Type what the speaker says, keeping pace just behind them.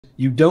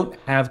you don't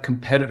have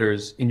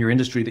competitors in your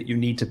industry that you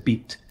need to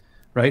beat,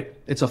 right?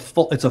 It's a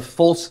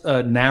false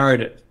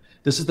narrative.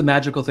 This is the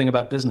magical thing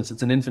about business.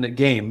 It's an infinite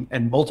game,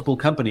 and multiple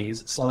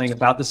companies selling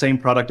about the same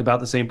product, about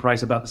the same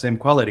price, about the same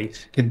quality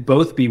can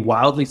both be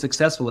wildly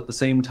successful at the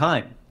same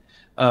time.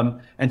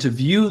 And to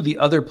view the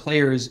other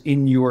players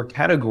in your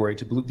category,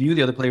 to view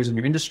the other players in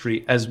your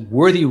industry as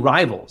worthy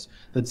rivals,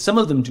 that some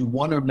of them do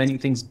one or many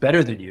things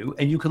better than you,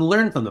 and you can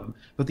learn from them.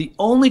 But the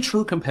only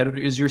true competitor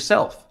is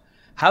yourself.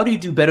 How do you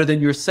do better than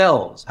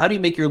yourselves? How do you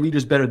make your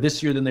leaders better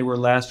this year than they were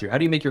last year? How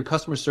do you make your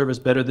customer service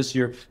better this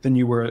year than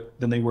they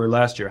were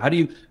last year? How do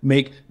you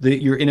make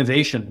your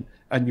innovation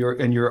and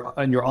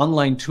your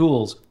online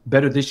tools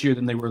better this year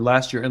than they were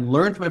last year? And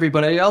learn from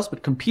everybody else,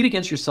 but compete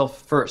against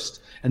yourself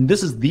first. And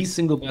this is the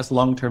single best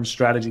long-term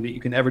strategy that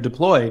you can ever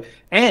deploy.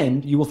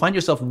 And you will find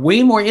yourself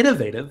way more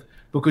innovative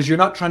because you're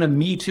not trying to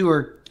me too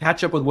or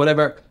catch up with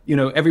whatever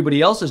everybody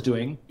else is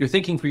doing. You're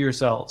thinking for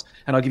yourselves.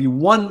 And I'll give you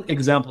one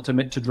example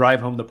to drive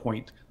home the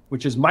point,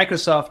 which is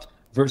Microsoft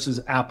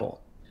versus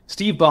Apple.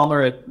 Steve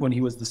Ballmer, when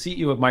he was the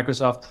CEO of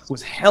Microsoft,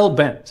 was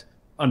hell-bent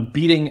on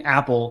beating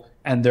Apple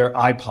and their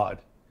iPod.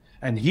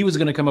 And he was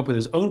going to come up with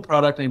his own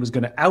product, and he was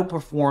going to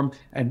outperform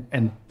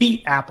and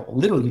beat Apple.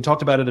 Literally, he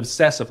talked about it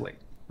obsessively,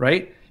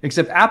 right?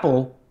 Except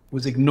Apple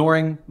was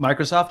ignoring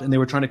Microsoft, and they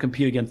were trying to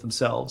compete against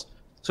themselves.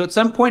 So at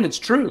some point, it's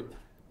true.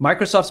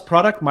 Microsoft's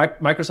product,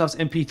 Microsoft's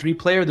MP3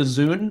 player, the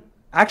Zune,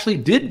 actually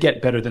did get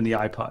better than the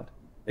iPod.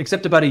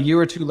 Except about a year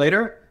or two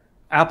later,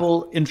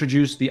 Apple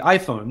introduced the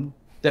iPhone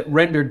that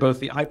rendered both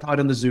the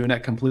iPod and the Zune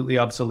at completely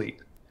obsolete.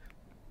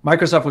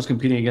 Microsoft was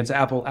competing against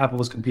Apple. Apple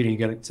was competing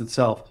against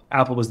itself.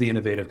 Apple was the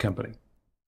innovative company.